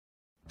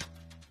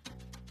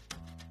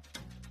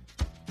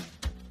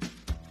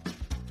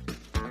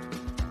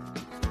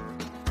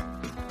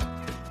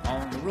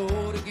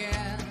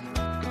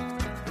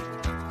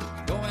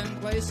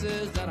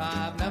places that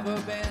I've never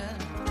been,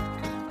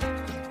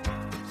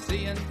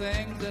 seeing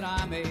things that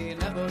I may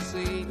never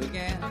see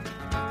again.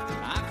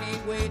 I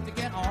can't wait to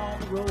get on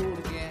the road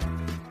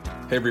again.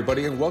 Hey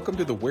everybody, and welcome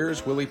to the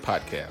Where's Willie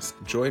podcast.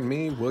 Join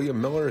me,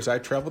 William Miller, as I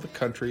travel the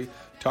country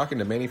talking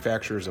to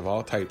manufacturers of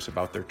all types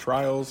about their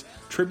trials,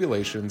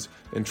 tribulations,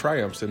 and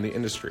triumphs in the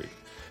industry.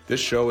 This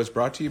show is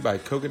brought to you by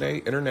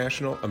Kogane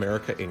International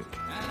America, Inc.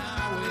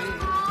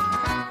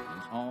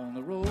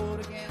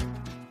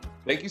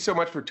 Thank you so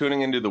much for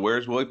tuning into the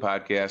Where's Willie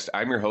podcast.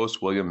 I'm your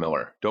host, William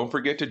Miller. Don't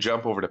forget to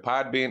jump over to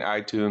Podbean,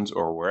 iTunes,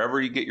 or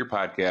wherever you get your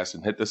podcasts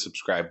and hit the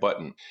subscribe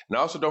button. And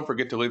also don't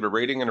forget to leave a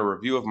rating and a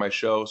review of my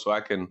show so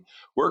I can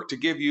work to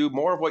give you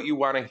more of what you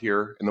want to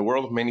hear in the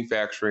world of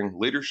manufacturing,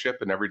 leadership,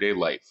 and everyday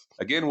life.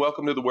 Again,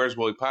 welcome to the Where's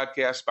Willie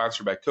podcast,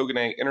 sponsored by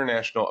Kogane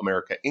International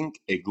America, Inc.,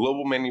 a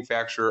global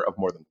manufacturer of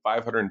more than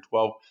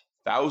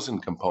 512,000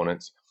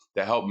 components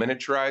that help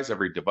miniaturize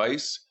every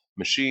device,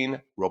 machine,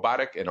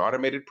 robotic, and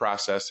automated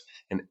process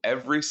in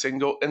every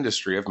single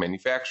industry of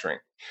manufacturing.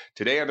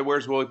 Today on the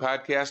Where's Willie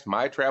podcast,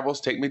 my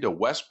travels take me to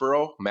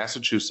Westboro,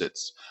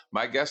 Massachusetts.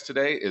 My guest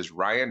today is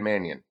Ryan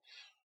Manion.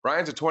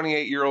 Ryan's a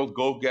 28-year-old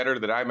go-getter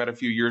that I met a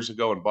few years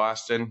ago in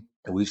Boston,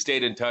 and we've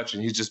stayed in touch,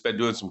 and he's just been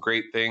doing some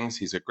great things.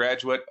 He's a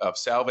graduate of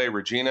Salve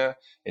Regina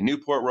in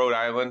Newport, Rhode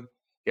Island.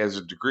 He has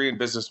a degree in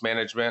business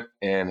management,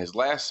 and his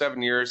last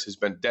 7 years has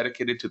been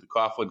dedicated to the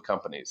Coughlin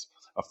Companies,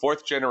 a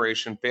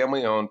fourth-generation,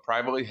 family-owned,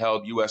 privately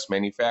held U.S.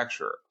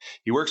 manufacturer.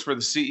 He works for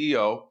the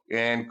CEO,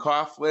 and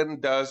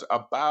Coughlin does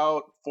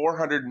about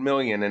 $400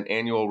 million in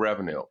annual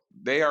revenue.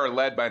 They are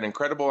led by an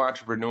incredible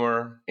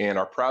entrepreneur and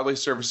are proudly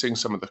servicing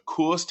some of the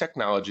coolest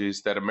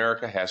technologies that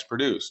America has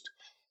produced,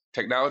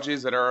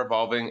 technologies that are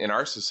evolving in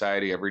our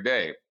society every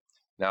day.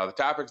 Now, the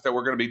topics that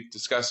we're going to be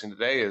discussing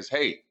today is,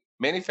 hey,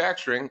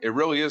 manufacturing, it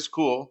really is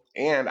cool,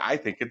 and I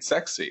think it's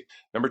sexy.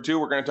 Number two,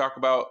 we're going to talk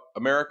about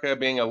America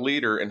being a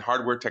leader in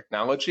hardware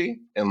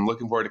technology, and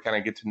looking forward to kind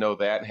of get to know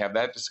that and have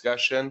that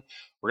discussion.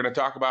 We're going to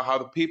talk about how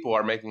the people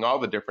are making all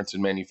the difference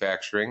in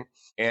manufacturing,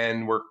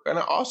 and we're going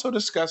to also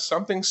discuss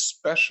something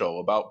special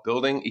about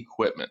building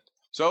equipment.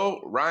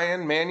 So,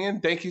 Ryan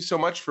Manion, thank you so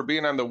much for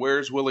being on the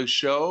Where's Willie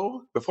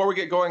show. Before we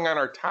get going on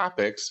our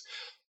topics,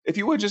 if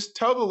you would just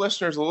tell the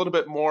listeners a little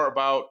bit more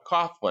about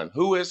Coughlin.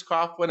 Who is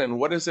Coughlin, and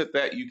what is it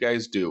that you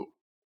guys do?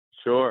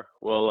 Sure.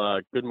 Well,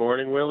 good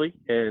morning, Willie,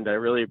 and I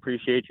really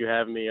appreciate you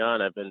having me on.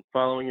 I've been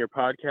following your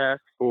podcast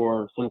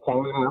for some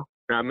time now.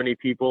 Not many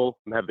people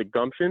have the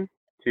gumption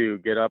to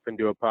get up and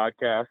do a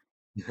podcast.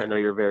 I know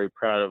you're very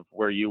proud of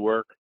where you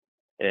work,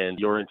 and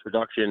your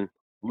introduction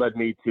led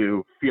me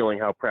to feeling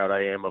how proud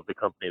I am of the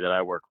company that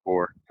I work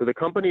for. So the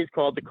company is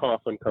called the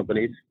Coughlin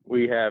Companies.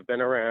 We have been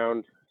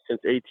around since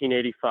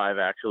 1885,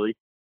 actually.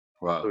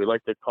 Wow. So we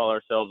like to call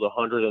ourselves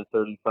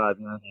 135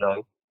 years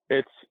young.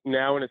 It's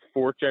now in its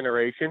fourth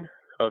generation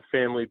of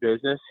family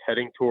business,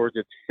 heading towards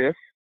its fifth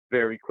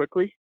very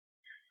quickly.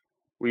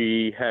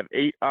 We have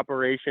 8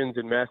 operations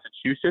in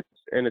Massachusetts,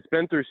 and it's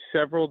been through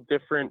several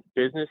different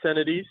business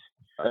entities.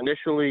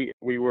 Initially,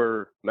 we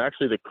were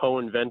actually the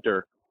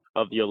co-inventor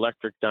of the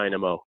electric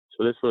dynamo.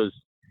 So this was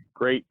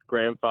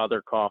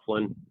great-grandfather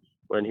Coughlin,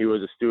 when he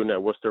was a student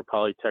at Worcester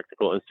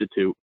Polytechnical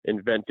Institute,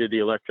 invented the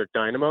electric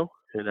dynamo.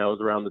 And that was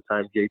around the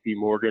time J.P.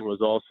 Morgan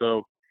was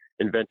also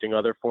inventing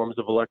other forms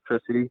of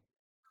electricity.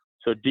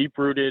 So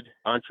deep-rooted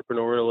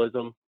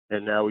entrepreneurialism,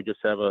 and now we just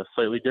have a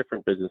slightly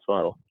different business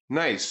model.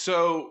 Nice.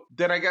 So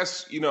then I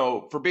guess,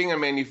 for being a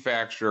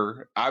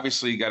manufacturer,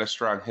 obviously you got a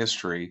strong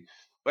history.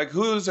 Like,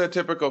 who's a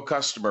typical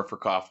customer for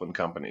Coughlin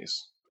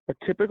Companies? A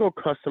typical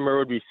customer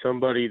would be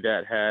somebody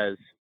that has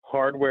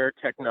hardware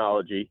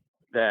technology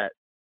that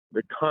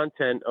the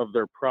content of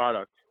their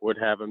product would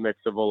have a mix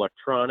of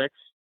electronics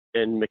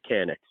and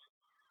mechanics.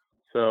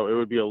 So it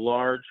would be a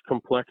large,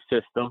 complex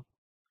system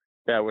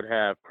that would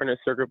have printed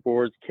circuit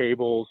boards,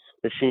 cables,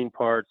 machine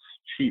parts,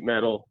 sheet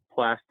metal,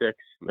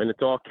 plastics, and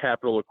it's all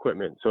capital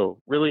equipment. So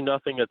really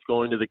nothing that's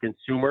going to the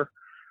consumer,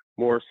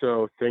 more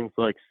so things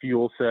like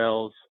fuel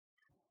cells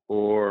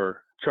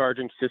or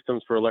charging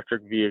systems for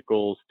electric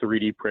vehicles,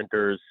 3D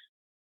printers,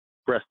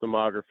 breast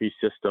thermography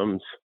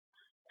systems,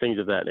 things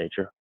of that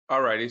nature.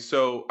 All righty.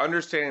 So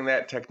understanding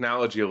that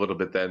technology a little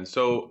bit then.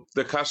 So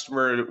the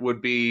customer would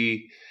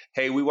be,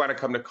 hey, we want to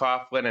come to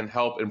Coughlin and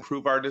help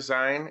improve our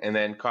design. And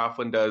then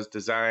Coughlin does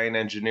design,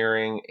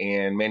 engineering,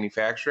 and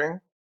manufacturing?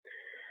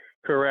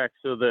 Correct.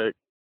 So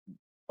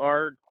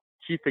our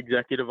chief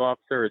executive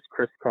officer is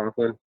Chris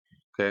Coughlin.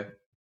 Okay.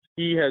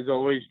 He has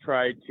always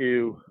tried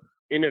to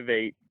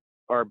innovate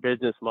our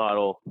business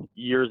model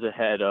years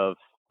ahead of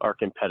our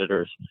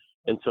competitors.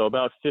 And so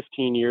about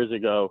 15 years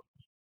ago,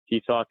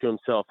 he thought to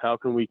himself, how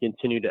can we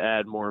continue to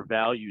add more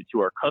value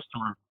to our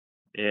customer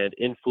and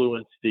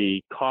influence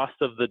the cost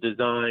of the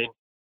design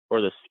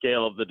or the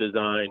scale of the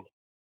design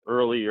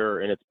earlier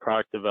in its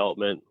product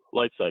development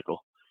life cycle?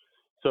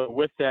 So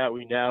with that,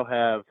 we now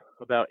have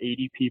about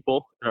 80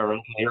 people in our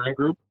engineering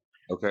group,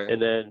 okay,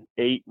 and then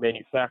 8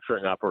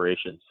 manufacturing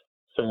operations.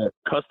 So a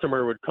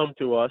customer would come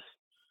to us,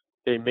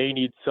 they may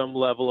need some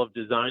level of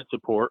design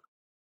support,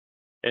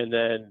 and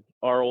then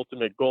our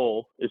ultimate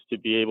goal is to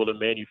be able to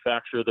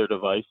manufacture their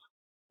device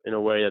in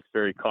a way that's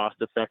very cost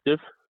effective,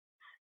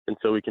 and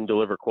so we can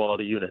deliver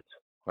quality units.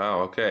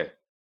 Wow, okay.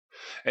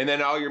 And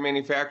then all your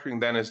manufacturing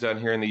then is done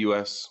here in the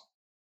U.S.?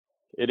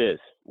 It is.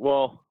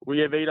 Well, we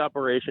have 8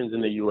 operations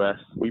in the U.S.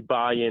 We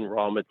buy in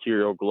raw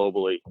material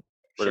globally,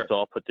 but Sure. It's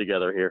all put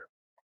together here.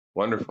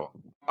 Wonderful.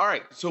 All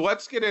right, so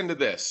let's get into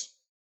this.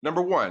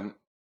 Number one,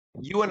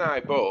 you and I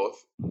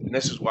both, and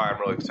this is why I'm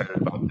really excited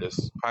about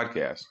this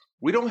podcast,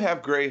 we don't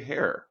have gray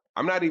hair.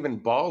 I'm not even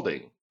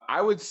balding.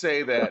 I would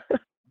say that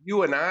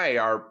you and I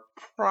are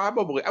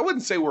probably, I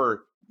wouldn't say we're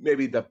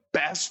maybe the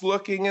best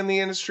looking in the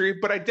industry,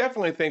 but I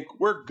definitely think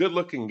we're good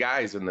looking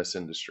guys in this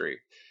industry.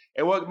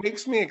 And what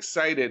makes me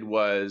excited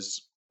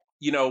was,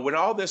 you know, when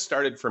all this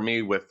started for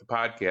me with the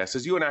podcast,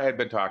 as you and I had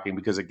been talking,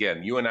 because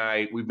again, you and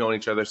I, we've known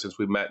each other since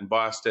we met in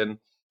Boston.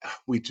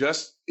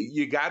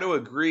 You got to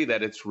agree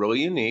that it's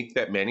really unique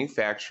that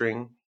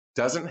manufacturing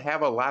doesn't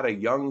have a lot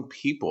of young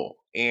people.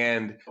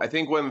 And I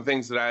think one of the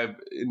things that I've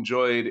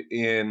enjoyed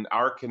in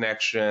our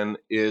connection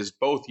is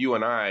both you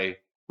and I,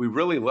 we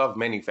really love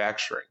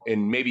manufacturing.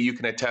 And maybe you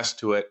can attest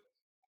to it.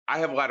 I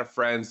have a lot of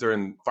friends, they're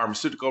in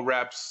pharmaceutical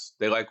reps.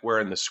 They like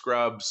wearing the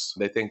scrubs.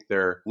 They think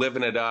they're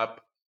living it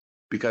up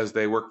because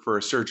they work for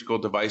a surgical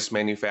device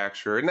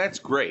manufacturer. And that's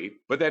great.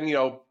 But then, you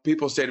know,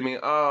 people say to me,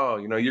 oh,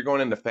 you know, you're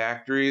going into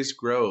factories,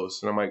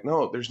 gross. And I'm like,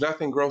 no, there's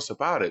nothing gross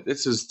about it.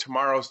 This is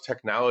tomorrow's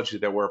technology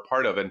that we're a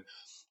part of. And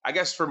I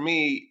guess for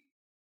me,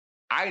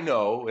 I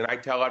know, and I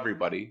tell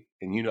everybody,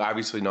 and you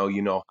obviously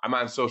know, I'm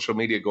on social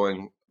media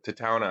going to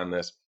town on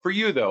this. For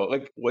you though,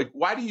 like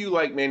why do you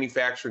like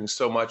manufacturing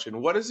so much?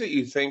 And what is it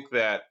you think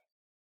that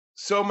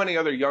so many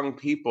other young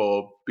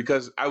people,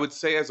 because I would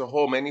say as a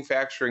whole,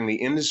 manufacturing, the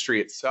industry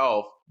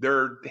itself,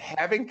 they're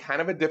having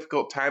kind of a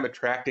difficult time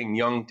attracting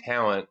young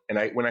talent. And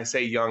when I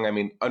say young, I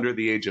mean under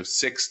the age of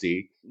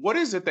 60. What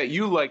is it that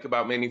you like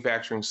about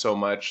manufacturing so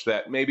much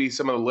that maybe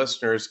some of the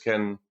listeners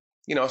can,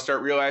 you know,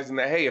 start realizing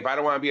that, hey, if I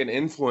don't want to be an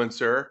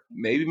influencer,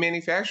 maybe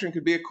manufacturing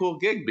could be a cool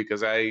gig,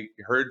 because I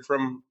heard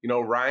from, you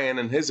know, Ryan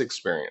and his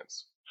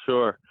experience.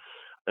 Sure.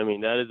 I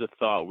mean, that is a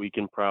thought we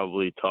can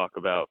probably talk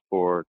about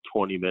for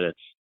 20 minutes.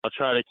 I'll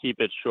try to keep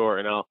it short,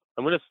 and I'm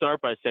going to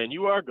start by saying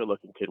you are a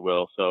good-looking kid,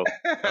 Will. So,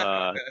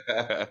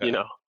 you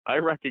know, I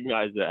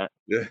recognize that.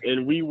 Yeah.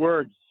 And we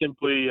were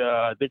simply,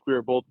 I think we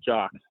were both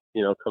jocks,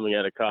 you know, coming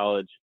out of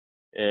college.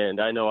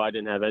 And I know I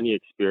didn't have any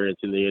experience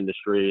in the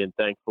industry, and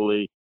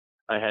thankfully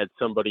I had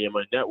somebody in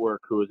my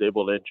network who was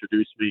able to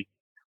introduce me.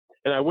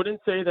 And I wouldn't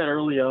say that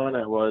early on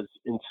I was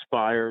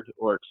inspired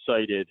or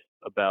excited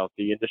about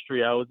the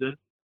industry I was in.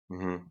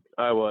 Mm-hmm.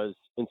 I was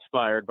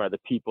inspired by the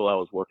people I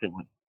was working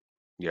with.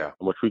 Yeah.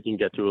 Which we can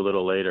get to a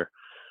little later.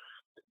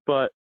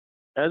 But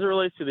as it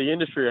relates to the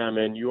industry I'm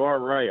in, you are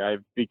right.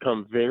 I've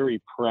become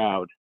very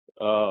proud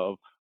of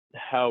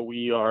how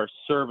we are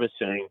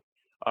servicing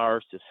our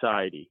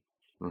society.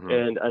 Mm-hmm.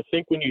 And I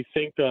think when you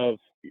think of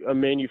a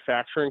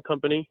manufacturing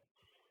company,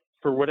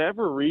 for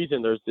whatever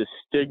reason, there's this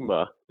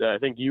stigma that I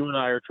think you and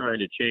I are trying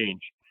to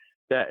change,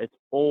 that it's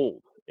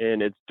old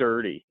and it's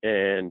dirty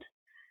and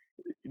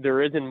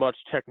there isn't much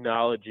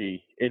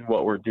technology in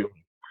what we're doing.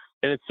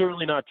 And it's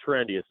certainly not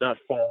trendy. It's not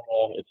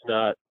formal. It's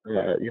not,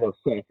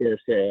 software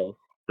sales,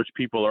 which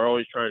people are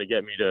always trying to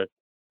get me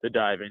to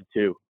dive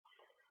into.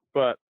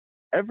 But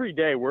every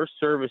day we're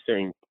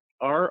servicing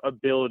our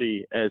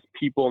ability as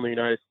people in the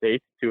United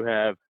States to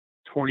have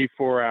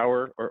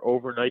 24-hour or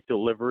overnight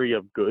delivery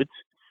of goods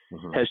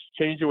Mm-hmm. has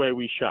changed the way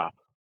we shop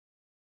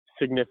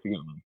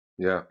significantly.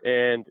 Yeah.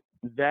 And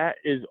that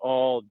is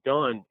all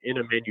done in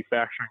a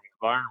manufacturing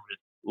environment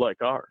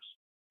like ours.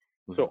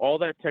 So all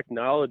that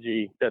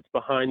technology that's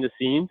behind the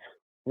scenes,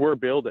 we're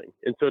building.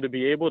 And so to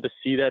be able to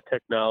see that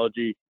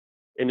technology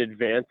in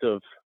advance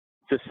of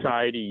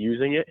society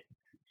using it,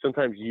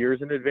 sometimes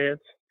years in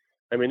advance,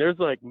 I mean, there's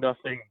like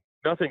nothing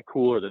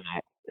cooler than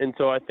that. And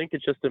so I think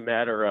it's just a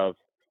matter of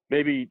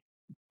maybe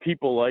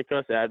people like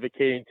us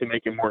advocating to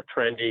make it more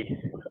trendy,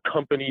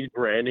 companies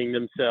branding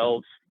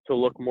themselves to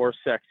look more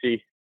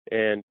sexy,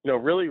 and, you know,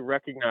 really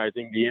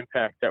recognizing the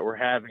impact that we're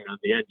having on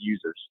the end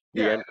users,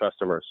 the end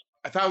customers.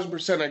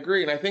 1,000%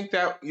 agree. And I think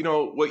that, you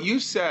know, what you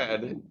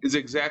said is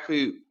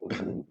exactly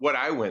what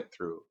I went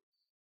through.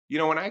 You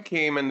know, when I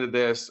came into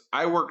this,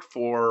 I worked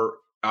for,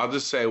 I'll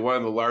just say, one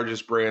of the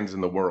largest brands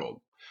in the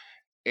world.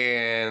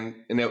 And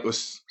it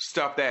was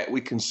stuff that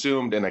we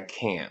consumed in a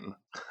can,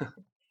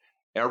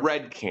 a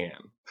red can.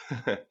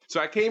 So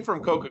I came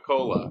from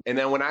Coca-Cola. And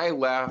then when I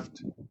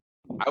left,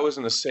 I was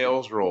in a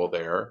sales role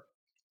there.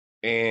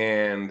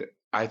 And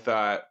I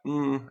thought,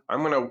 I'm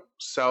going to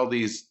sell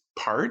these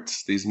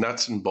parts, these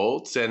nuts and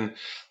bolts. And,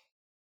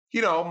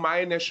 you know, my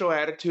initial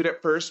attitude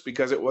at first,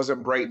 because it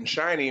wasn't bright and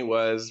shiny,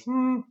 was,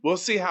 we'll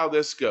see how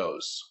this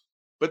goes.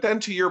 But then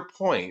to your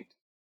point,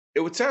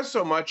 it would sound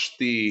so much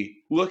the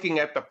looking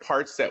at the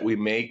parts that we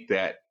make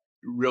that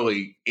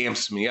really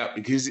amps me up,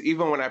 because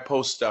even when I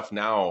post stuff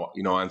now,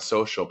 you know, on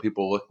social,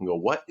 people look and go,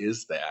 what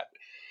is that?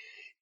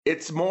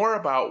 It's more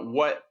about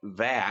what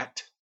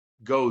that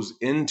goes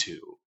into.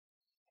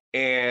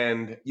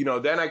 And,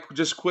 then I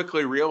just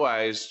quickly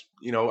realized,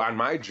 on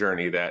my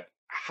journey that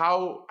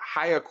how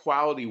high a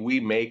quality we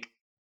make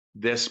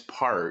this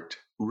part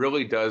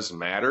really does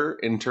matter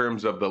in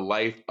terms of the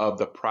life of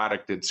the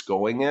product it's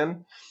going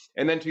in.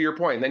 And then to your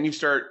point, then you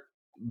start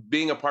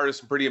being a part of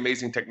some pretty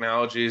amazing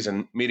technologies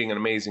and meeting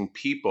amazing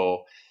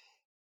people.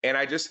 And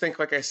I just think,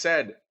 like I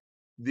said,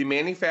 the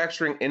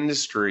manufacturing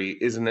industry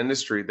is an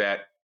industry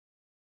that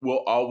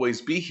will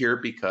always be here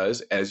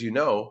because, as you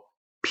know,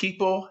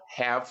 people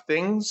have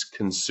things,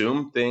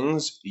 consume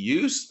things,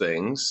 use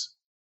things.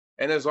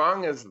 And as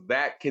long as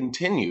that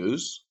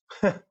continues,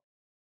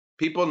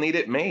 people need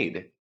it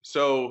made.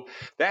 So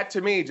that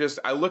to me,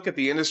 I look at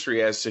the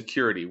industry as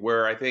security,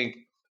 where I think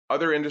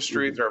other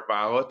industries are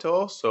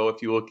volatile. So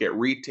if you look at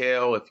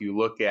retail, if you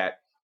look at,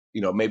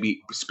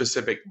 maybe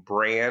specific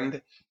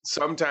brand,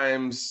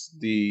 sometimes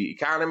the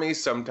economy,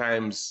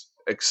 sometimes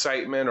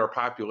excitement or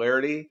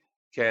popularity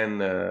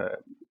can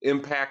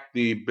impact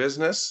the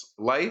business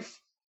life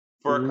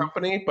for a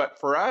company. But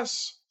for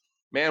us,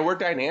 man, we're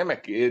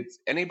dynamic. It's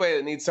anybody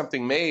that needs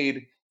something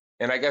made.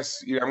 And I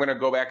guess I'm going to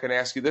go back and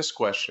ask you this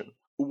question.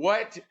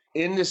 What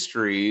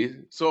industry?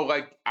 So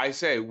like I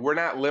say, we're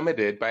not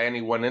limited by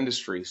any one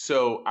industry.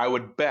 So I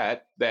would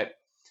bet that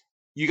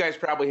you guys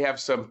probably have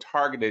some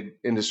targeted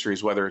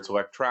industries, whether it's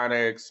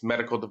electronics,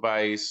 medical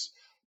device,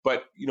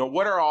 but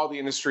what are all the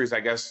industries, I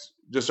guess,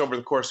 just over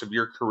the course of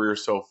your career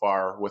so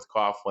far with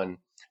Coughlin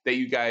that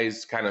you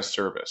guys kind of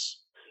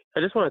service? I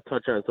just want to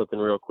touch on something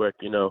real quick.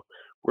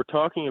 We're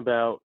talking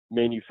about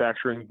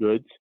manufacturing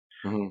goods.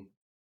 Mm-hmm.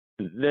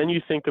 Then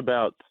you think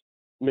about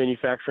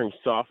manufacturing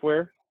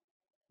software.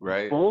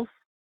 Right.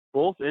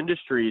 Both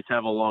industries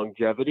have a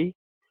longevity.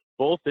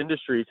 Both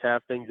industries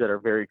have things that are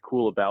very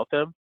cool about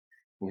them.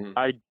 Mm-hmm.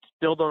 I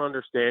still don't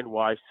understand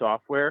why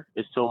software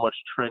is so much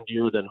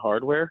trendier than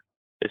hardware,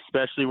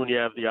 especially when you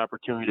have the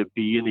opportunity to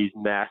be in these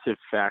massive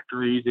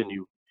factories and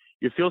you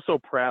feel so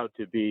proud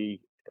to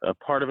be a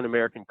part of an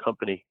American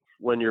company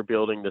when you're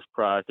building this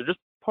product. They're just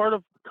part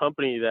of a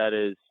company that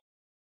is,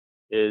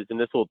 and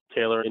this will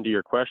tailor into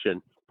your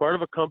question, part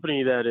of a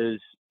company that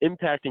is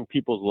impacting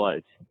people's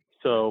lives.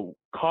 So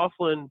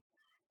Coughlin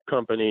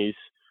Companies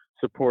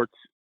supports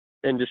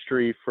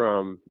industry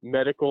from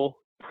medical,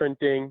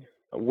 printing,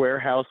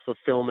 warehouse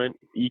fulfillment,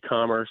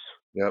 e-commerce,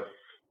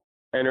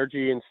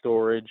 energy and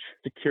storage,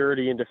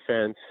 security and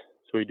defense.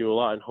 So we do a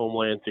lot in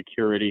homeland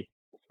security.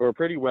 We're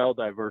pretty well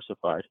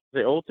diversified.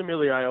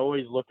 Ultimately, I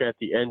always look at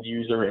the end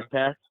user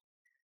impact.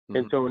 Mm-hmm.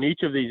 And so in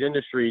each of these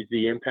industries,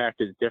 the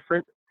impact is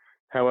different.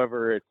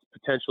 However, it's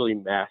potentially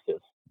massive.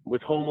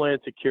 With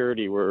homeland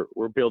security, we're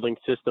building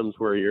systems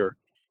where you're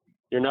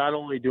not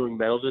only doing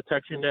metal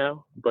detection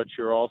now, but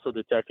you're also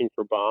detecting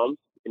for bombs,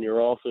 and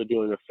you're also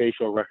doing a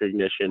facial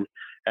recognition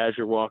as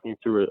you're walking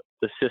through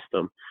the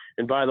system.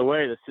 And by the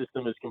way, the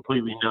system is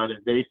completely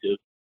non-invasive,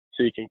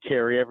 so you can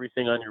carry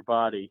everything on your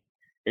body,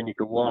 and you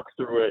can walk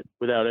through it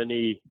without having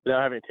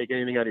to take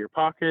anything out of your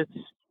pockets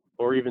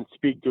or even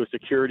speak to a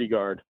security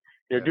guard.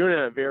 You're doing it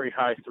at a very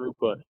high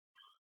throughput.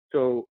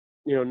 So,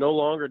 no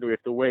longer do we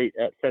have to wait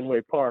at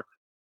Fenway Park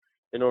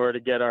in order to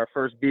get our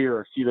first beer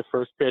or see the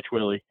first pitch,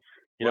 Willie.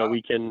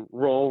 We can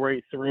roll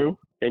right through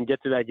and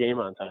get to that game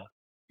on time.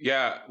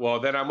 Yeah, well,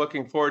 then I'm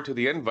looking forward to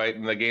the invite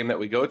and the game that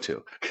we go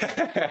to.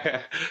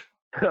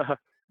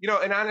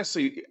 And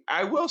honestly,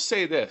 I will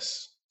say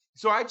this.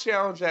 So I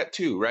challenge that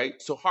too,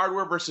 right? So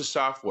hardware versus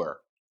software.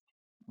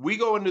 We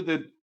go into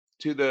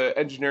the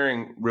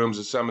engineering rooms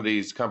of some of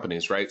these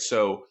companies, right?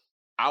 So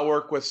I'll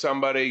work with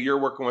somebody, you're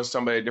working with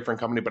somebody, a different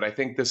company, but I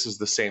think this is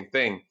the same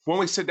thing. When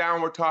we sit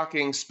down, we're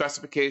talking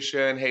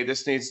specification. Hey,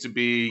 this needs to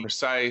be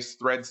precise,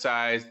 thread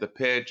size, the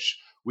pitch.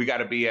 We got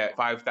to be at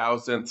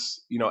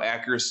 5,000ths,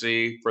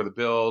 accuracy for the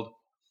build.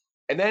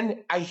 And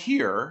then I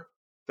hear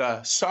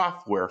the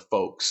software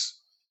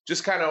folks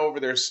just kind of over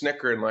there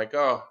snickering like,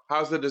 oh,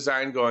 how's the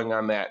design going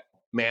on that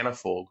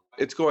manifold?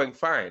 It's going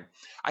fine.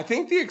 I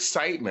think the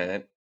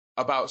excitement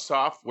about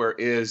software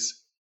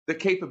is the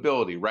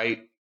capability,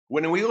 right?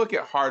 When we look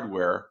at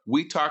hardware,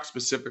 we talk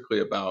specifically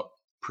about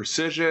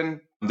precision.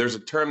 There's a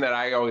term that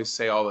I always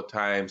say all the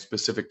time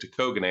specific to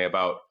Kogane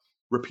about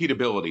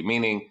repeatability,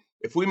 meaning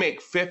if we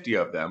make 50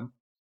 of them,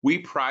 we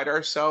pride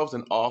ourselves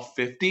in all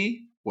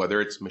 50, whether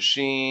it's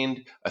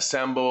machined,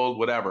 assembled,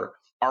 whatever,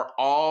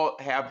 all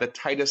have the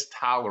tightest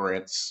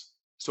tolerance.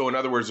 So in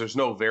other words, there's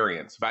no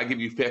variance. If I give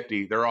you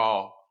 50, they're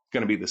all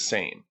going to be the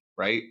same,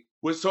 right?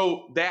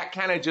 So that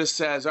kind of just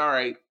says, all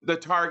right, the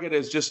target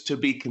is just to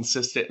be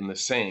consistent and the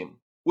same,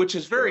 which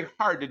is very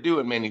hard to do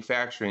in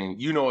manufacturing,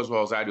 as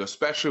well as I do,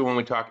 especially when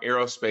we talk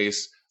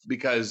aerospace,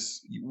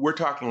 because we're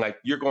talking like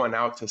you're going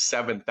out to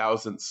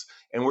 7,000ths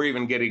and we're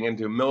even getting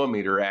into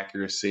millimeter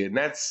accuracy. And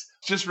that's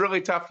just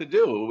really tough to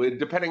do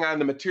depending on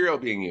the material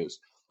being used.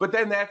 But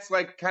then that's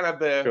like kind of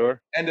the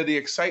end of the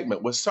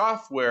excitement. With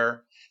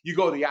software, you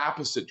go the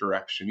opposite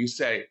direction. You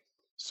say,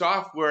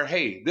 software,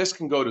 hey, this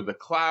can go to the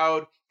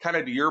cloud, kind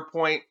of to your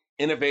point,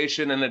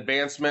 innovation and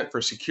advancement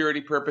for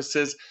security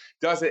purposes.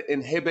 Doesn't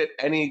inhibit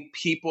any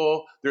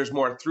people. There's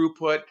more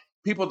throughput.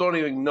 people don't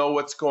even know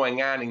what's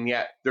going on, and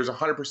yet there's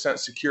 100%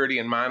 security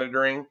and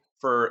monitoring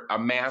for a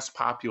mass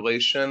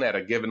population at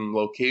a given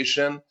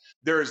location.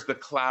 There's the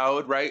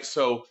cloud, right?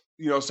 So,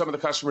 some of the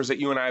customers that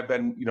you and I have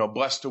been,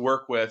 blessed to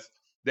work with,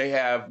 they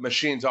have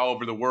machines all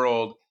over the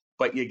world,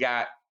 but you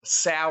got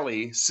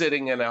Sally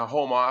sitting in a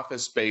home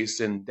office space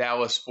in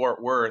Dallas,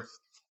 Fort Worth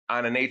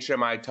on an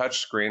HMI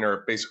touchscreen,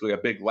 or basically a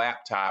big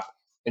laptop,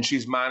 and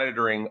she's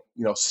monitoring,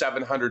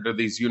 700 of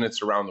these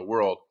units around the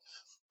world.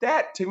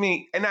 That, to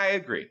me, and I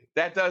agree,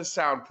 that does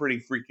sound pretty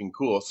freaking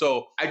cool.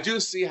 So I do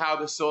see how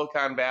the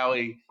Silicon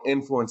Valley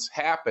influence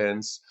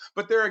happens.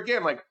 But there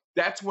again,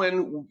 that's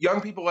when young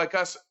people like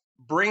us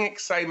bring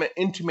excitement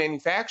into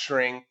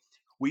manufacturing.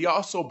 We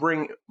also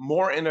bring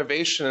more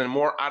innovation and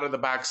more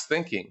out-of-the-box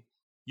thinking.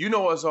 You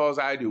know as well as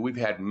I do, we've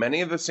had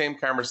many of the same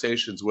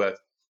conversations with,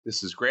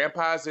 this is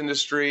Grandpa's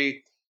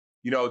industry.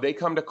 They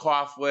come to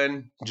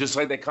Coughlin just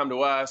like they come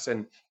to us.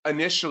 And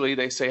initially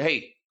they say,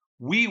 hey,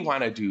 we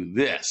want to do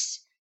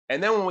this.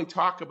 And then when we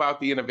talk about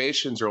the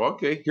innovations, or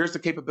okay, here's the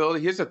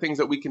capability, here's the things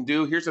that we can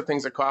do, here's the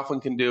things that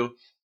Coughlin can do.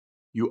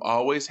 You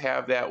always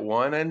have that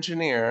one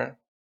engineer,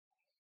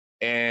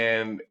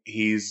 and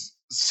he's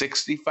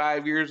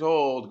 65 years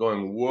old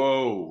going,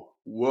 whoa,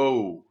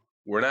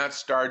 we're not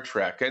Star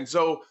Trek. And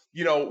so,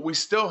 we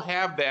still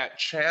have that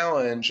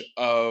challenge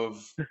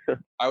of,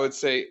 I would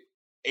say,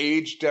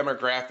 age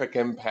demographic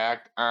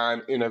impact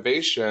on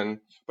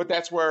innovation. But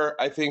that's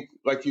where I think,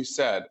 like you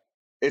said,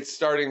 it's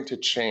starting to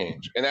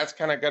change. And that's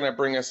kind of going to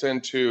bring us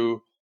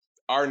into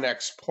our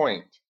next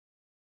point.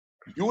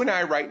 You and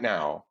I right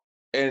now,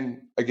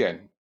 and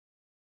again,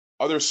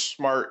 other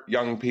smart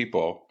young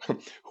people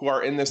who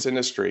are in this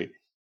industry,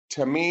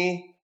 to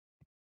me,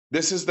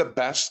 this is the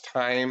best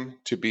time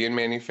to be in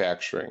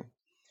manufacturing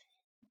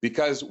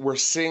because we're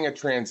seeing a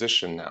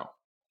transition now.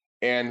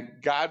 And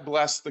God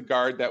bless the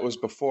guard that was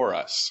before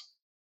us.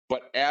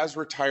 But as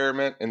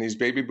retirement and these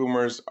baby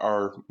boomers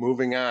are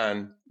moving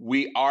on,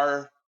 we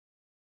are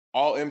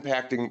all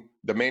impacting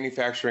the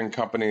manufacturing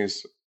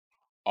companies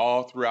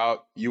all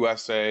throughout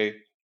USA.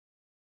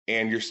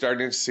 And you're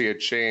starting to see a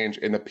change,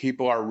 and the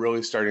people are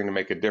really starting to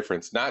make a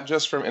difference, not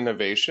just from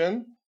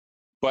innovation,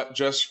 but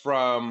just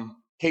from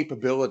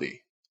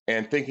capability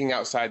and thinking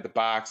outside the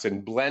box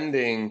and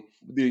blending,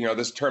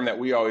 this term that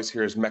we always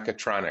hear is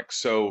mechatronics.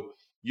 So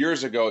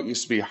years ago, it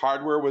used to be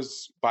hardware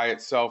was by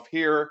itself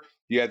here.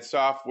 You had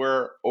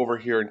software over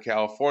here in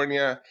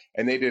California,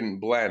 and they didn't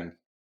blend.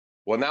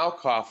 Well, now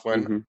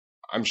Coughlin,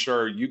 I'm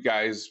sure you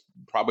guys,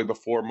 probably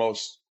before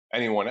most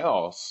anyone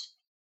else,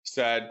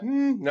 said,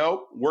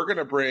 no, we're going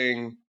to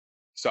bring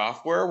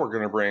software, we're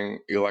going to bring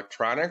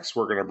electronics,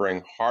 we're going to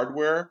bring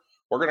hardware,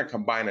 we're going to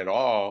combine it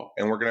all,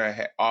 and we're going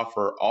to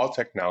offer all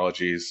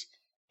technologies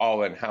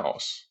all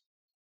in-house.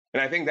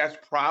 And I think that's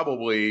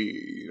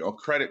probably,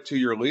 credit to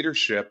your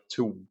leadership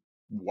to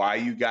why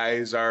you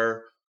guys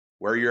are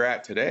where you're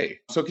at today.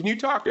 So can you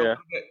talk a little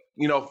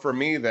bit, for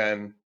me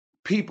then,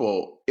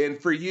 people,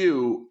 and for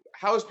you,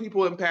 how is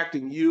people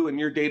impacting you and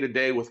your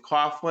day-to-day with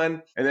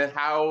Coughlin? And then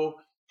how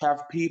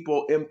have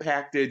people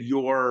impacted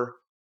your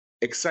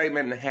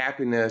excitement and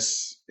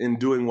happiness in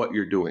doing what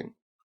you're doing?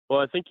 Well,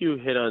 I think you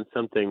hit on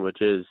something,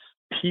 which is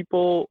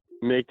people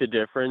make the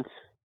difference,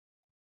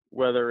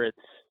 whether it's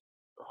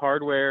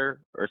hardware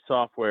or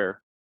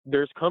software.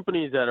 There's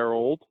companies that are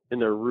old and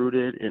they're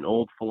rooted in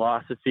old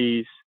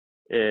philosophies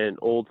and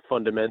old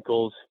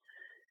fundamentals,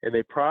 and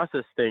they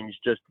process things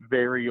just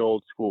very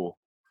old school.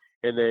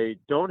 And they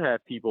don't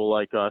have people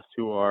like us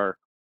who are,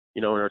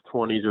 in our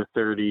 20s or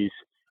 30s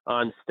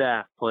on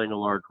staff playing a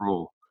large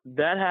role.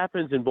 That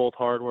happens in both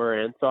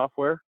hardware and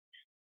software.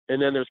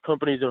 And then there's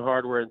companies in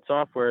hardware and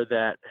software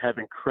that have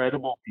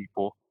incredible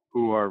people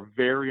who are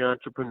very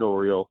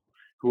entrepreneurial,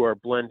 who are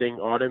blending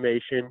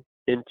automation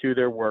into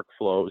their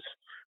workflows,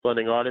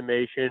 blending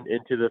automation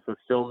into the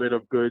fulfillment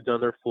of goods on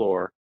their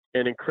floor,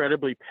 and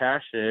incredibly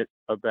passionate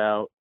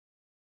about,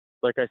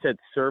 like I said,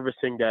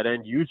 servicing that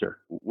end user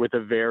with a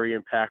very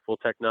impactful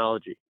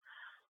technology.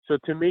 So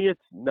to me,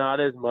 it's not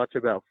as much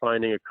about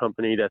finding a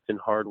company that's in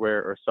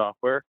hardware or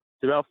software.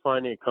 It's about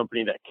finding a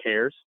company that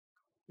cares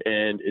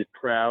and is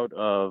proud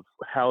of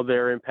how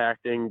they're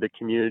impacting the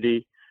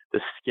community,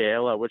 the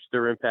scale at which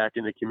they're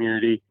impacting the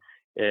community,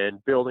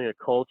 and building a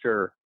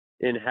culture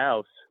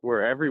in-house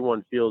where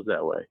everyone feels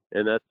that way.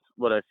 And that's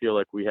what I feel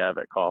like we have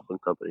at Coughlin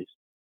Companies.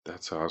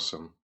 That's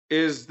awesome.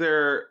 Is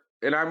there,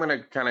 and I'm going to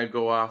kind of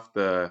go off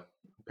the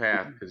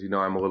path because,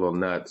 I'm a little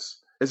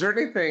nuts. Is there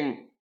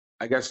anything,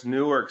 I guess,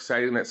 new or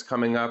exciting that's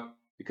coming up?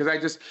 Because I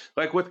just,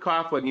 like with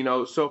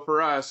Coughlin, so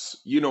for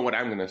us, what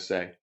I'm going to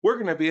say. We're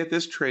going to be at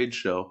this trade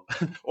show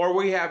or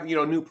we have,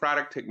 new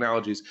product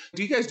technologies.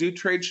 Do you guys do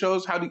trade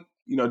shows? How do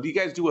you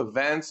guys do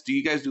events? Do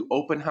you guys do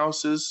open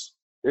houses?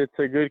 It's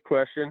a good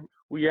question.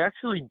 We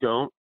actually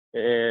don't.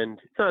 And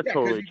it's not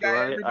totally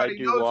true. I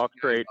do walk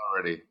trade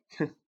already.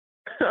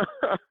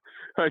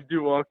 I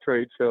do walk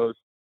trade shows.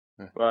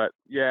 But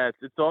yeah,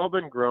 it's all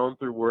been grown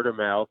through word of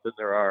mouth. And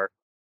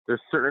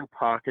there's certain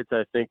pockets,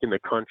 I think, in the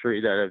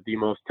country that have the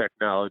most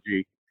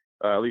technology,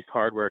 at least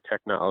hardware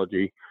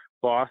technology.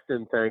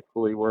 Boston,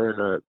 thankfully, we're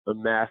in a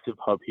massive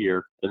hub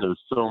here, and there's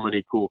so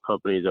many cool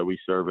companies that we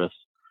service.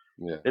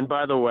 Yeah. And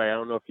by the way, I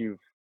don't know if you've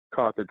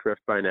caught the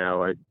drift by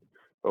now,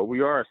 but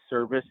we are a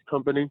service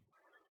company.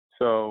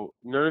 So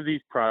none of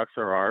these products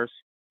are ours.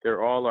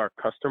 They're all our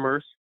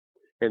customers.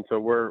 And so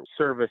we're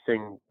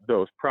servicing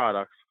those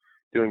products,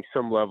 doing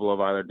some level of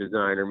either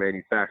design or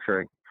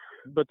manufacturing.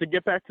 But to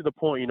get back to the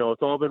point,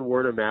 it's all been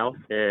word of mouth,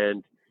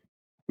 and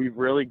we've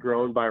really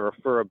grown by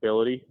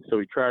referability. So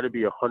we try to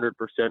be 100%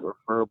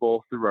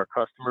 referable through our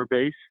customer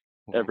base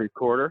every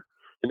quarter.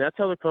 And that's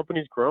how the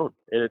company's grown.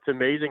 And it's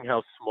amazing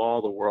how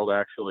small the world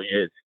actually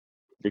is,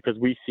 because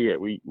we see it.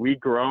 We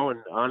grow,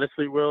 and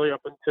honestly, Willie,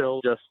 up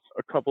until just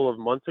a couple of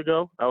months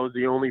ago, I was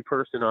the only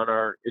person on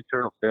our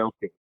internal sales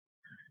team,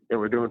 and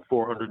we're doing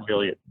 $400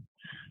 million.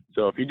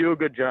 So if you do a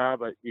good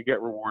job, you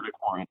get rewarded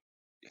for it.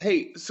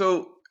 Hey,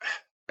 so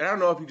I don't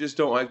know if you just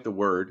don't like the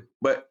word,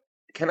 but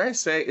can I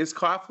say, is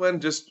Coughlin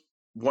just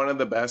one of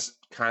the best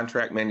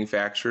contract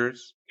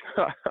manufacturers?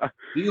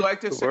 Do you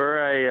like to say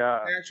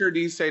manufacturer? Do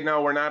you say,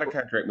 no, we're not a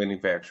contract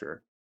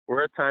manufacturer?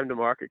 We're a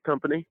time-to-market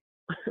company.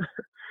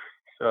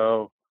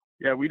 So,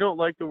 yeah, we don't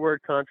like the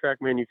word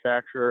contract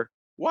manufacturer.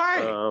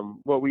 Why?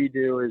 What we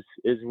do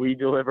is we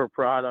deliver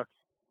products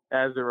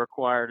as they're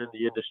required in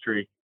the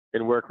industry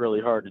and work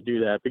really hard to do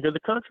that. Because the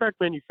contract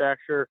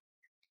manufacturer,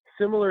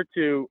 similar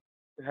to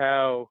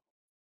how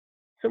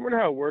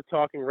we're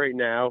talking right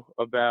now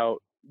about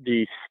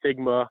the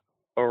stigma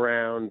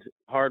around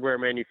hardware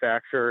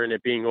manufacturer and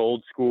it being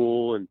old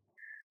school and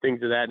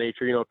things of that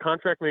nature,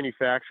 contract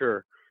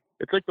manufacturer,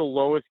 it's like the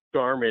lowest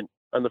garment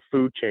on the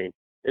food chain.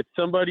 It's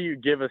somebody you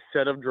give a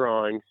set of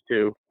drawings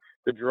to.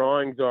 The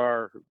drawings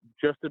are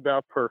just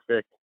about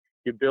perfect.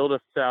 You build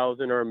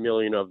 1,000 or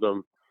 1,000,000 of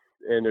them,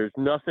 and there's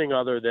nothing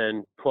other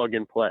than plug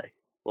and play.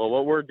 Well,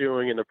 what we're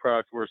doing in the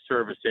products we're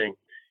servicing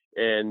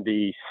and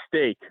the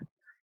stake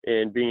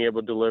in being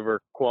able to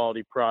deliver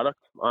quality product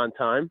on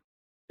time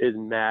is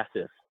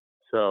massive.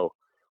 So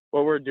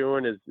what we're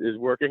doing is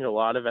working a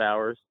lot of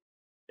hours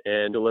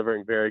and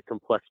delivering very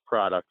complex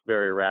product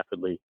very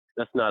rapidly.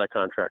 That's not a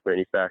contract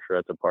manufacturer,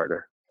 that's a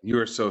partner. You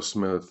are so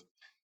smooth.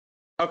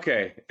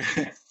 Okay.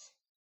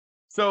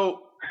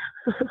 So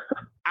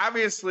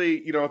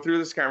obviously, through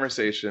this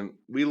conversation,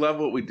 we love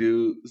what we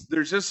do.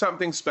 There's just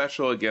something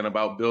special again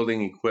about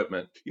building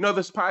equipment.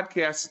 This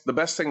podcast, the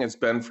best thing it's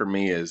been for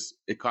me is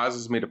it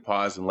causes me to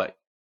pause and let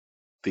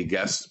the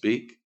guests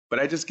speak, but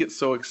I just get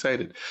so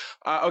excited.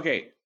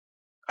 Okay.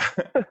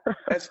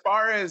 As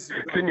far as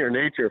it's in your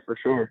nature for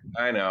sure.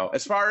 I know.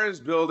 As far as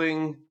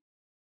building,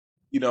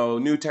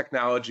 new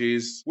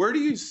technologies, where do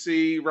you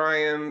see,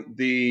 Ryan,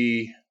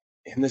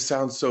 and this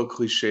sounds so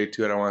cliche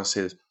too, I don't want to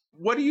say this.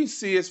 What do you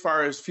see as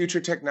far as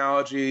future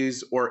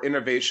technologies or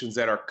innovations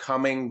that are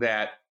coming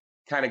that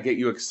kind of get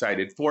you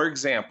excited? For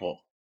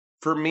example,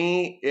 for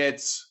me,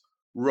 it's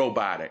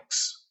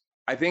robotics.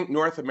 I think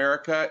North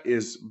America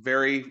is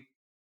very,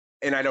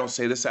 and I don't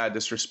say this out of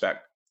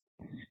disrespect,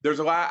 there's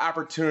a lot of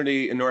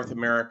opportunity in North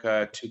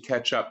America to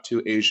catch up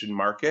to Asian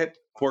market.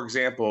 For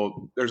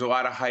example, there's a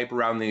lot of hype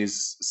around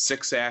these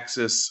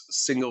 6-axis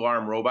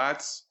single-arm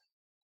robots,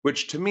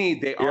 which to me,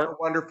 they are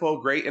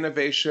wonderful, great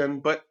innovation,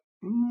 but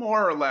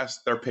more or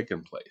less they're pick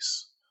and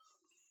place.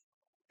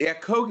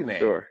 At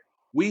Koganeg,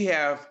 we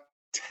have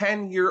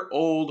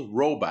 10-year-old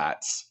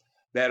robots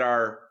that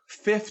are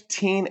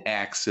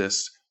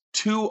 15-axis,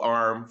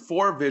 2-arm,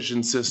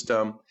 4-vision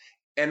system,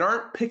 and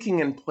aren't picking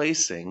and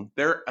placing,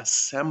 they're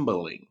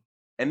assembling.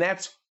 And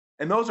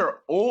those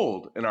are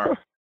old in our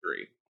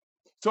history.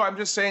 So I'm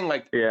just saying,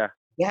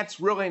 that's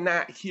really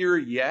not here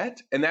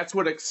yet. And that's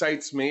what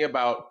excites me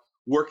about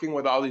working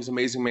with all these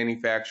amazing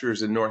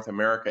manufacturers in North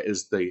America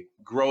is the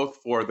growth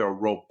for the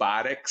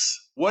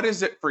robotics. What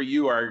is it for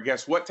you? Or I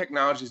guess, what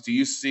technologies do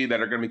you see that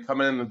are going to be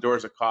coming in the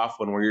doors of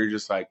Coughlin where you're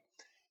just like,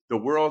 the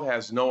world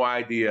has no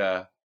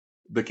idea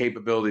the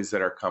capabilities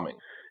that are coming?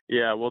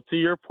 Yeah, well, to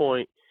your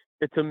point,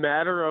 it's a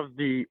matter of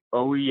the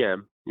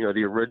OEM,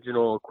 the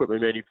original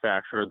equipment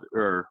manufacturer,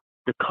 or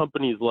the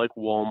companies like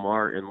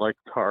Walmart and like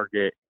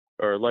Target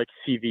or like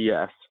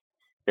CVS.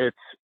 It's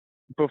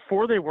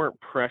before they weren't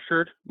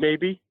pressured,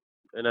 maybe,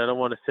 and I don't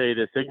want to say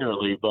this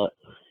ignorantly, but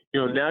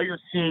now you're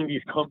seeing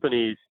these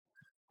companies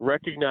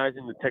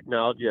recognizing the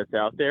technology that's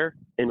out there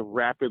and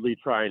rapidly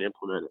try and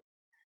implement it.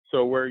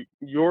 So where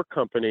your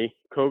company,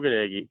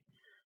 Koganeg,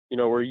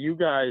 where you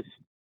guys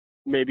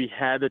maybe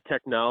had the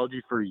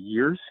technology for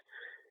years,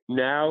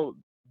 now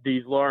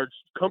these large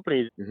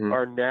companies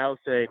are now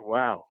saying,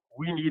 wow,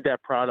 we need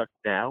that product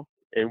now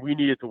and we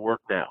need it to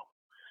work now.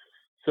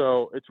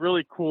 So it's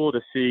really cool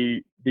to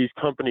see these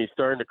companies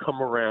starting to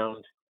come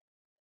around,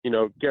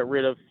 get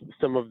rid of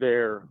some of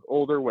their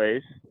older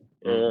ways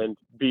and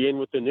be in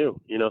with the new,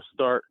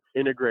 start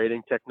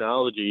integrating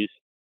technologies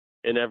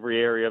in every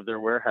area of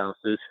their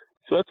warehouses.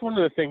 So that's one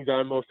of the things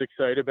I'm most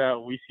excited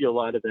about. We see a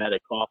lot of that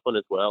at Coughlin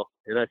as well.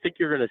 And I think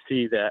you're going to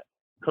see that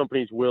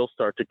companies will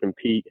start to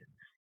compete.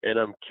 And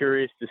I'm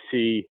curious to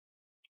see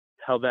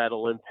how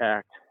that'll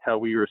impact how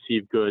we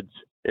receive goods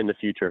in the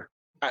future.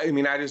 I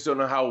mean, I just don't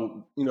know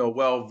how,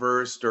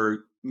 well-versed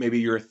or maybe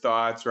your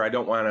thoughts, or I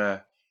don't want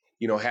to,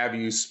 have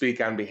you speak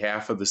on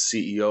behalf of the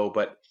CEO,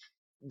 but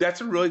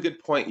that's a really good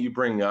point you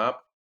bring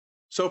up.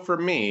 So for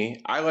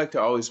me, I like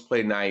to always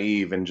play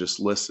naive and just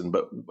listen.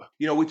 But,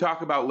 we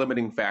talk about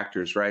limiting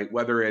factors, right?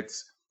 Whether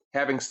it's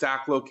having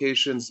stock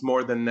locations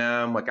more than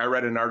them. Like I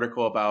read an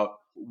article about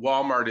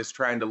Walmart is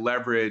trying to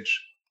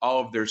leverage all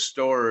of their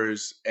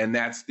stores, and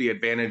that's the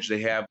advantage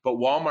they have. But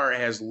Walmart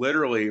has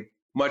literally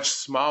much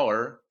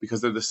smaller because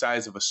they're the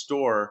size of a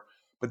store,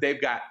 but they've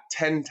got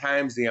 10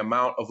 times the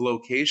amount of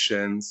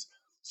locations.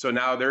 So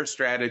now their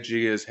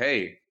strategy is,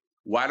 hey,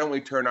 why don't we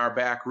turn our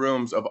back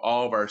rooms of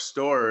all of our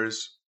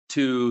stores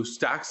to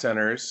stock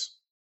centers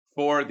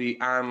for the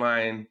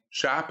online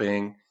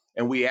shopping?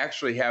 And we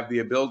actually have the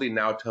ability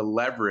now to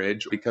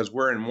leverage because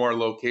we're in more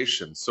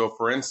locations. So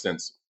for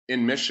instance,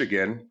 in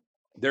Michigan,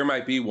 there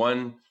might be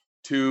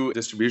 1-2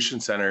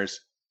 distribution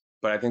centers,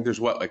 but I think there's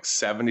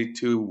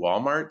 72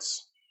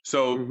 Walmarts.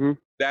 So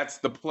that's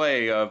the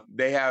play of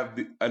they have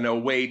a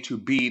way to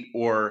beat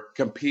or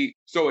compete.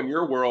 So in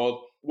your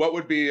world, what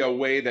would be a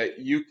way that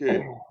you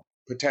could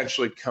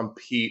potentially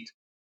compete?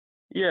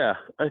 Yeah,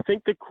 I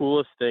think the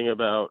coolest thing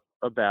about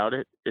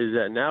it is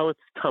that now it's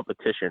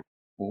competition.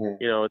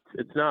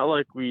 It's not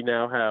like we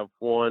now have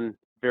one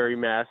very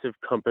massive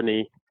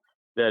company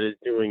that is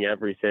doing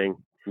everything.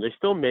 They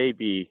still may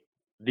be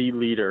the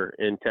leader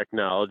in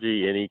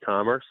technology and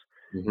e-commerce.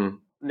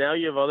 Now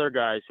you have other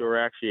guys who are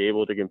actually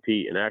able to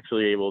compete and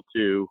actually able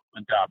to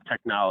adopt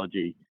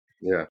technology.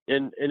 Yeah.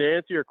 And to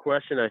answer your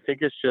question, I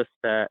think it's just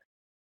that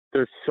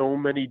there's so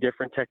many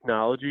different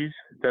technologies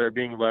that are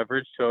being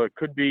leveraged. So it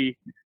could be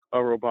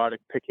a robotic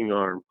picking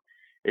arm.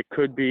 It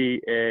could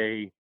be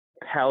a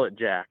pallet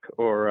jack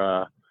or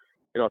an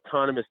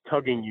autonomous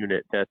tugging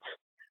unit that's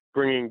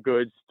bringing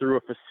goods through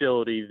a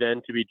facility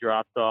then to be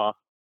dropped off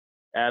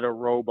at a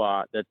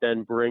robot that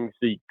then brings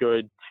the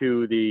good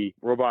to the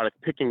robotic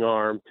picking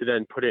arm to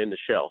then put it in the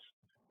shelf.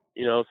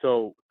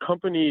 So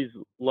companies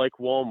like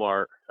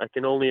Walmart, I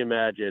can only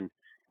imagine,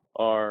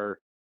 are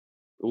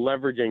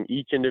leveraging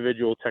each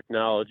individual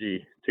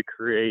technology to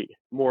create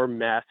more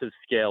massive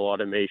scale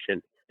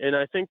automation. And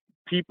I think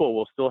people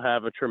will still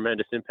have a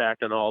tremendous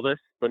impact on all this,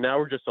 but now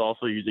we're just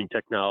also using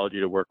technology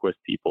to work with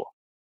people,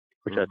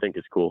 which I think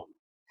is cool.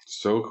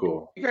 So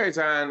cool. You guys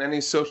on any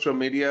social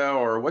media,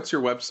 or what's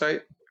your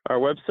website? Our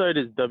website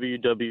is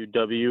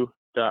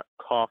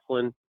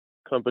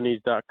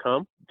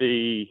www.coughlin.companies.com.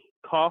 The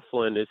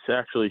Coughlin is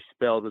actually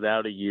spelled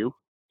without a U.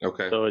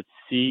 Okay. So it's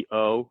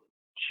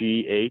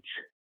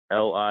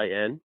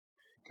COGHLIN.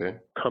 Okay.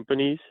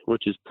 Companies,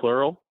 which is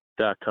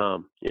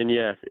plural.com. And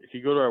yeah, if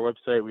you go to our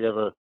website, we have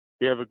a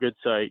good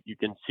site. You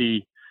can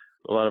see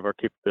a lot of our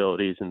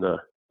capabilities and the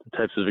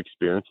types of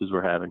experiences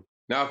we're having.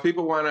 Now, if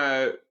people want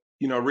to,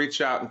 reach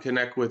out and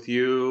connect with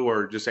you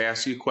or just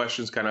ask you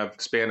questions, kind of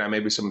expand on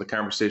maybe some of the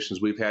conversations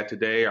we've had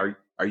today, are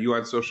you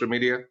on social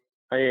media?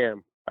 I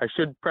am. I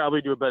should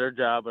probably do a better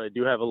job, but I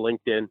do have a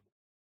LinkedIn,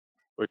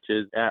 which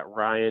is at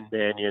Ryan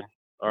Mannion,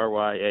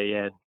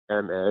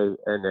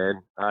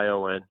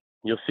 RyanMannion.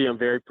 You'll see I'm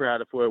very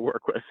proud of who I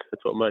work with.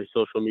 That's what my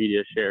social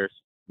media shares.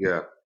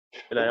 Yeah.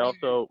 And I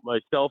also, my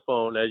cell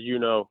phone, as you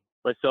know,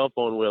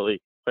 Willie,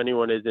 if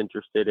anyone is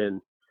interested in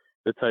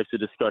the types of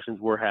discussions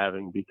we're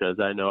having, because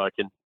I know I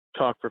can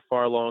talk for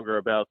far longer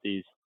about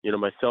these.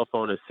 My cell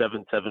phone is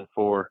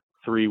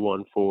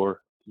 774-314-0406.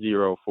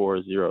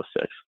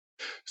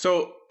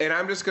 So, and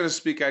I'm just going to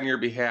speak on your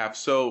behalf.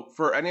 So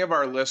for any of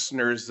our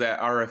listeners that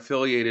are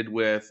affiliated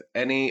with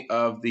any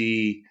of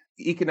the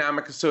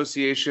economic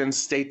associations,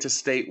 state to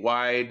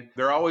statewide,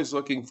 they're always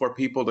looking for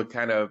people to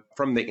kind of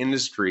from the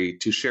industry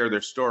to share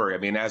their story. I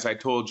mean, as I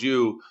told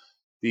you,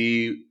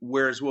 the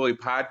Where's Willie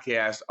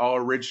podcast all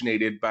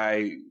originated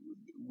by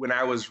when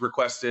I was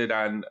requested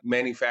on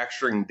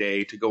Manufacturing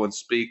Day to go and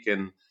speak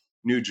in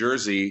New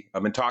Jersey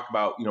and talk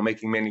about,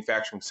 making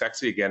manufacturing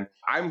sexy again.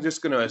 I'm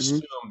just going to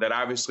assume that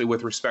obviously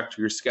with respect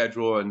to your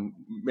schedule and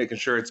making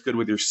sure it's good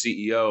with your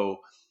CEO,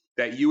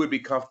 that you would be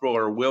comfortable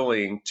or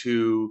willing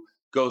to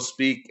go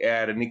speak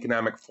at an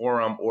economic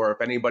forum, or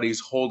if anybody's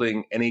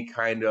holding any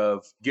kind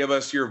of give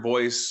us your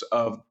voice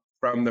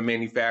from the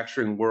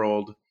manufacturing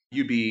world,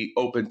 you'd be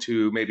open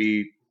to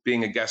maybe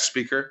being a guest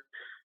speaker?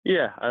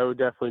 Yeah, I would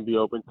definitely be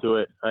open to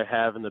it. I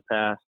have in the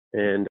past,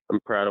 and I'm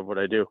proud of what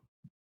I do.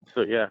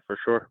 So yeah, for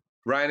sure.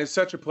 Ryan, it's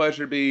such a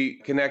pleasure to be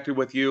connected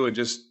with you and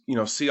just,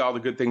 see all the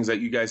good things that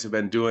you guys have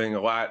been doing.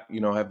 A lot,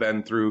 have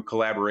been through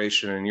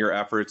collaboration and your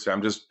efforts.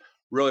 I'm just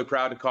really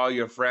proud to call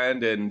you a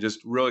friend and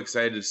just really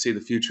excited to see the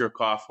future of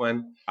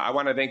Coughlin. I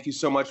want to thank you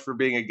so much for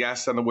being a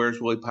guest on the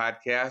Where's Willie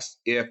podcast.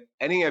 If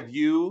any of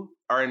you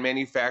are in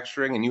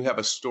manufacturing and you have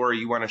a story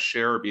you want to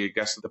share or be a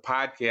guest of the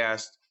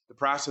podcast, the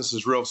process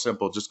is real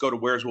simple. Just go to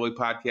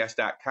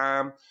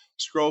where'swilliepodcast.com,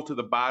 scroll to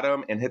the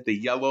bottom and hit the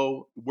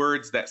yellow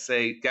words that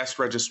say guest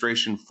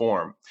registration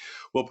form.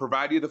 We'll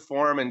provide you the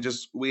form and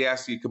we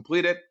ask you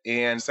complete it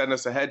and send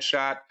us a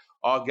headshot.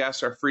 All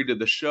guests are free to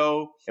the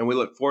show, and we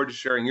look forward to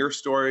sharing your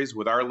stories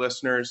with our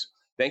listeners.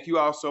 Thank you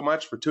all so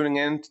much for tuning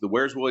in to the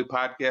Where's Willie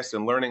podcast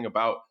and learning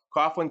about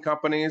Coughlin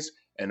Companies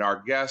and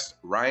our guest,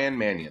 Ryan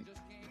Mannion.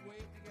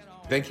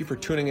 Thank you for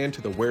tuning in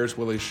to the Where's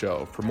Willie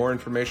Show. For more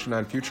information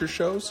on future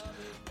shows,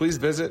 please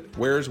visit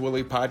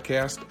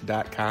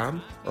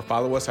where'swilliepodcast.com or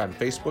follow us on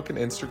Facebook and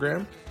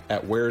Instagram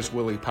at Where's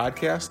Willie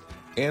Podcast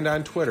and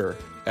on Twitter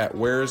at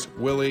Where's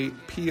Willie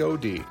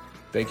POD.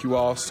 Thank you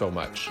all so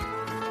much.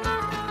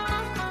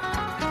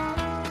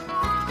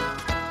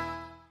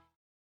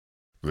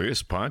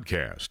 This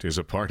podcast is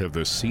a part of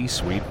the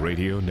C-Suite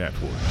Radio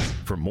Network.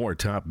 For more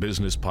top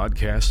business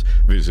podcasts,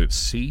 visit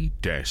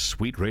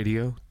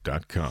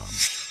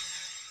c-suiteradio.com.